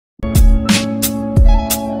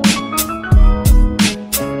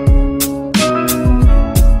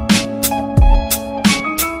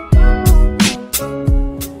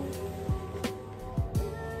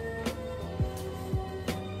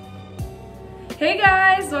Hey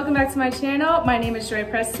guys, welcome back to my channel. My name is Joy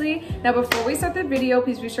Presley. Now before we start the video,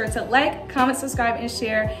 please be sure to like, comment, subscribe, and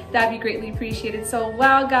share. That'd be greatly appreciated. So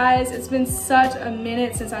wow guys, it's been such a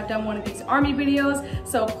minute since I've done one of these army videos.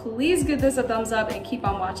 So please give this a thumbs up and keep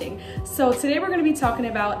on watching. So today we're gonna be talking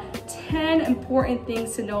about 10 important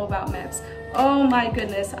things to know about MEPS. Oh my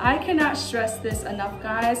goodness, I cannot stress this enough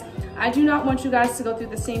guys. I do not want you guys to go through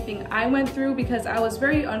the same thing I went through because I was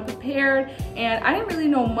very unprepared and I didn't really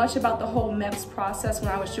know much about the whole MEPS process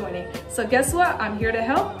when I was joining. So guess what? I'm here to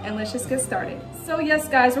help and let's just get started. So yes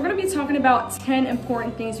guys, we're gonna be talking about 10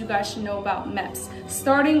 important things you guys should know about MEPS,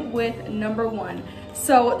 starting with number 1.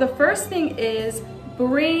 So the first thing is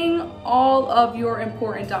bring all of your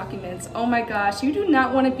important documents. Oh my gosh, you do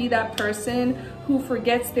not want to be that person who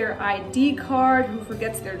forgets their ID card, who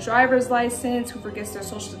forgets their driver's license, who forgets their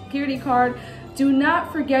social security card. Do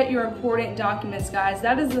not forget your important documents, guys.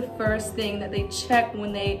 That is the first thing that they check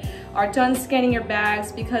when they are done scanning your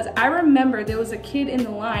bags, because I remember there was a kid in the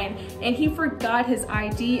line and he forgot his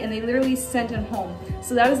ID and they literally sent him home.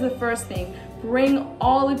 So that is the first thing. Bring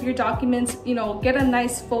all of your documents, get a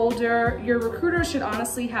nice folder. Your recruiter should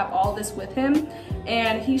honestly have all this with him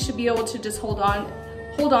and he should be able to just hold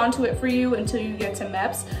on to it for you until you get to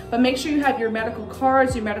MEPS. But make sure you have your medical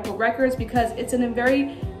cards, your medical records, because it's a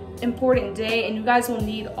very important day and you guys will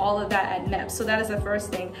need all of that at MEPS. So that is the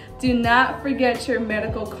first thing. Do not forget your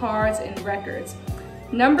medical cards and records.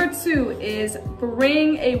 Number 2 is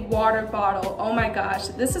bring a water bottle. Oh my gosh,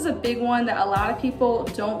 this is a big one that a lot of people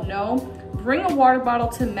don't know. Bring a water bottle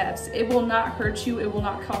to MEPS. It will not hurt you, it will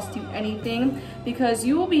not cost you anything because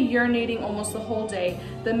you will be urinating almost the whole day.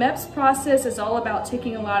 The MEPS process is all about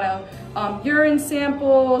taking a lot of urine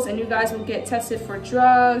samples and you guys will get tested for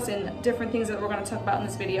drugs and different things that we're going to talk about in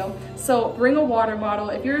this video. So bring a water bottle.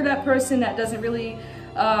 If you're that person that doesn't really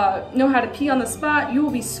know how to pee on the spot, you will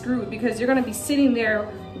be screwed because you're going to be sitting there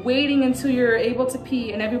waiting until you're able to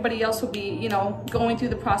pee and everybody else will be, going through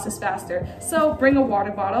the process faster. So bring a water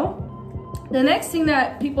bottle. The next thing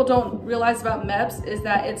that people don't realize about MEPS is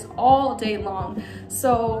that it's all day long.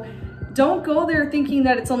 So don't go there thinking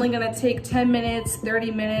that it's only gonna take 10 minutes,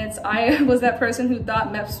 30 minutes. I was that person who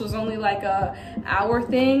thought MEPS was only like a hour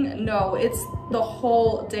thing. No, it's the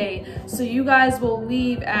whole day. So you guys will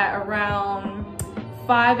leave at around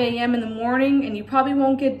 5 a.m. in the morning and you probably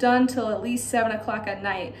won't get done till at least 7 o'clock at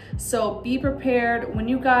night. So be prepared. When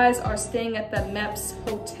you guys are staying at the MEPS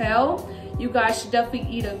hotel, you guys should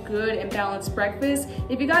definitely eat a good and balanced breakfast.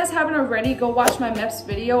 If you guys haven't already, go watch my MEPS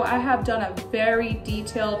video. I have done a very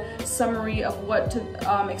detailed summary of what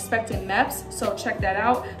to expect in MEPS, so check that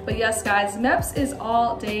out. But yes guys, MEPS is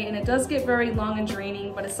all day and it does get very long and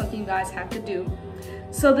draining, but it's something you guys have to do.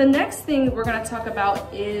 So the next thing we're gonna talk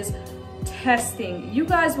about is testing. You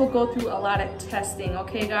guys will go through a lot of testing,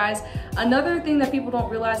 okay guys? Another thing that people don't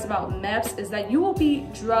realize about MEPS is that you will be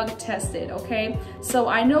drug tested, okay? So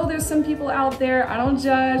I know there's some people out there, I don't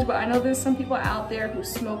judge, but I know there's some people out there who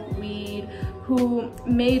smoke weed, who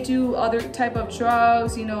may do other type of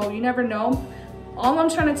drugs, you never know. All I'm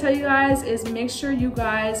trying to tell you guys is make sure you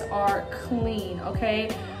guys are clean,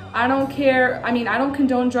 okay? I don't care, I don't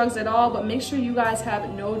condone drugs at all, but make sure you guys have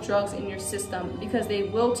no drugs in your system because they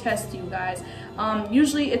will test you guys.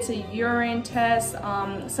 Usually it's a urine test.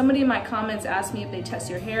 Somebody in my comments asked me if they test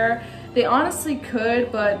your hair. They honestly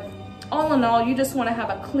could, but all in all, you just want to have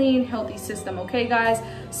a clean, healthy system, okay guys?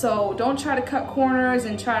 So don't try to cut corners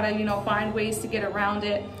and try to, find ways to get around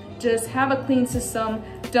it. Just have a clean system.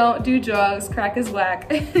 Don't do drugs, crack is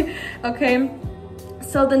whack, okay?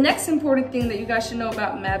 So the next important thing that you guys should know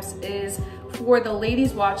about MEPS is, for the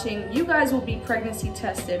ladies watching, you guys will be pregnancy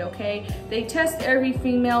tested, okay? They test every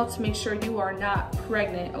female to make sure you are not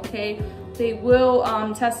pregnant, okay? They will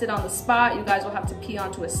test it on the spot. You guys will have to pee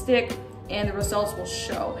onto a stick and the results will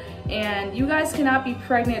show. And you guys cannot be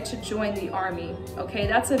pregnant to join the army, okay?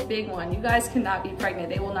 That's a big one. You guys cannot be pregnant.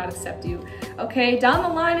 They will not accept you, okay? Down the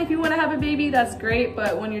line, if you want to have a baby, that's great,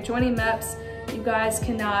 but when you're joining MEPS, you guys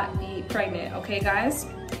cannot be pregnant, okay guys?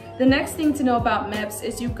 The next thing to know about MEPS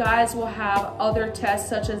is you guys will have other tests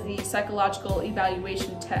such as the psychological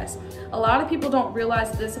evaluation test. A lot of people don't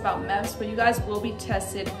realize this about MEPS, but you guys will be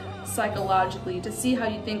tested psychologically to see how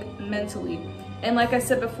you think mentally. And like I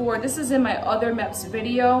said before, this is in my other MEPS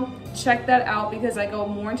video. Check that out because I go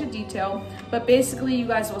more into detail. But basically you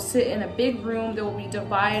guys will sit in a big room, there will be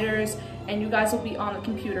dividers, and you guys will be on the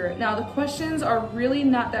computer. Now the questions are really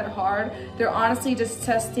not that hard. They're honestly just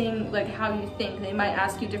testing like how you think. They might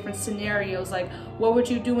ask you different scenarios like, what would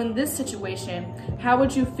you do in this situation? How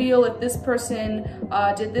would you feel if this person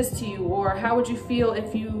did this to you? Or how would you feel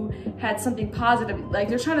if you had something positive? Like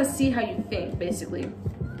they're trying to see how you think basically.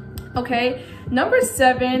 Okay, Number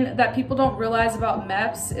 7 that people don't realize about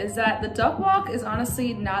MEPS is that the duck walk is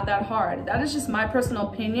honestly not that hard. That is just my personal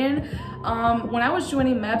opinion. When I was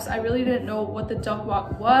joining MEPS, I really didn't know what the duck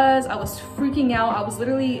walk was. I was freaking out. I was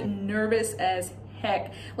literally nervous as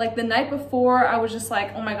heck. Like the night before, I was just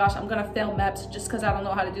like, oh my gosh, I'm gonna fail MEPS just because I don't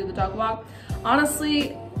know how to do the duck walk.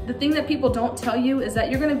 Honestly, the thing that people don't tell you is that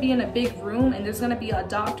you're gonna be in a big room and there's gonna be a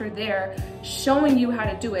doctor there showing you how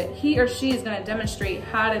to do it. He or she is gonna demonstrate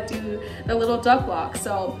how to do the little duck walk.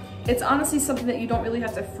 So it's honestly something that you don't really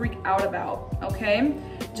have to freak out about, okay?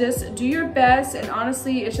 Just do your best, and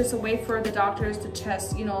honestly, it's just a way for the doctors to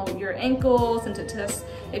test, you know, your ankles and to test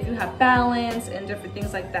if you have balance and different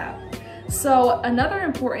things like that. So another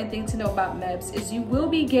important thing to know about MEPS is you will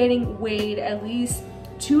be getting weighed at least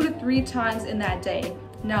 2 to 3 times in that day.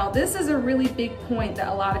 Now, this is a really big point that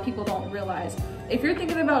a lot of people don't realize. If you're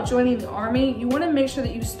thinking about joining the Army, you want to make sure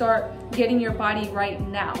that you start getting your body right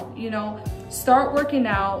now. You know, start working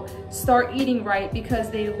out, start eating right,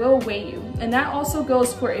 because they will weigh you. And that also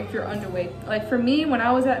goes for if you're underweight. Like for me, when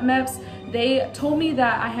I was at MEPS, they told me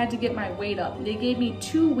that I had to get my weight up. They gave me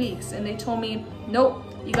 2 weeks and they told me, nope,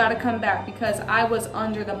 you got to come back, because I was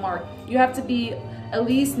under the mark. You have to be at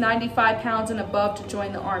least 95 pounds and above to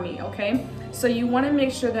join the Army, okay? So you want to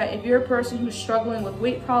make sure that if you're a person who's struggling with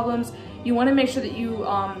weight problems, you want to make sure that you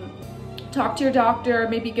talk to your doctor,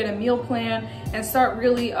 maybe get a meal plan, and start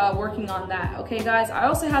really working on that, okay guys? I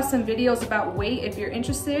also have some videos about weight if you're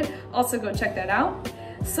interested. Also go check that out.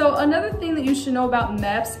 So another thing that you should know about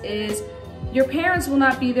MEPS is your parents will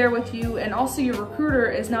not be there with you, and also your recruiter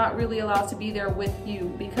is not really allowed to be there with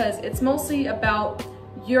you, because it's mostly about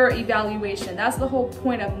your evaluation. That's the whole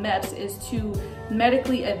point of MEPS, is to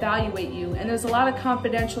medically evaluate you, and there's a lot of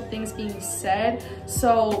confidential things being said,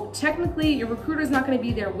 so technically your recruiter is not going to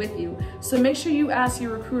be there with you. So make sure you ask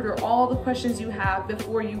your recruiter all the questions you have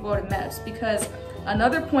before you go to MEPS, because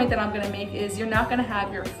another point that I'm going to make is you're not going to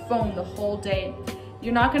have your phone the whole day.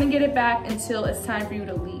 You're not going to get it back until it's time for you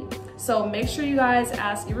to leave. So make sure you guys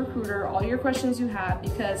ask your recruiter all your questions you have,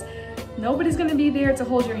 because nobody's gonna be there to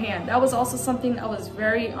hold your hand. That was also something I was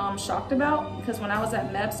very shocked about, because when I was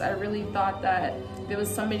at MEPS, I really thought that there was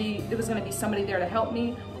gonna be somebody there to help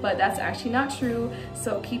me, but that's actually not true,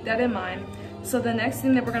 so keep that in mind. So the next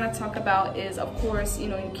thing that we're gonna talk about is, of course, you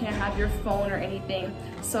know, you can't have your phone or anything.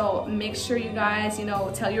 So make sure you guys, you know,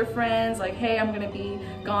 tell your friends like, hey, I'm gonna be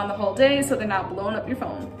gone the whole day, so they're not blowing up your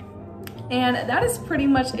phone. And that is pretty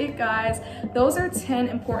much it, guys. Those are 10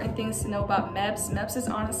 important things to know about MEPS. MEPS is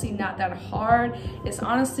honestly not that hard. It's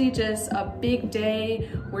honestly just a big day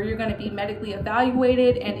where you're gonna be medically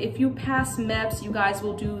evaluated. And if you pass MEPS, you guys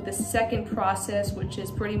will do the second process, which is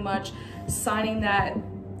pretty much signing that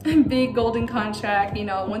big golden contract. You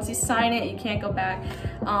know, once you sign it, you can't go back.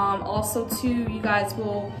 Also too, you guys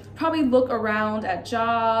will probably look around at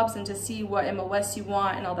jobs and to see what MOS you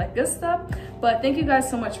want and all that good stuff. But thank you guys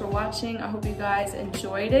so much for watching. I hope you guys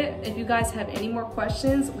enjoyed it. If you guys have any more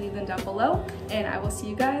questions, leave them down below, and I will see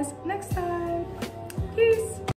you guys next time. Peace.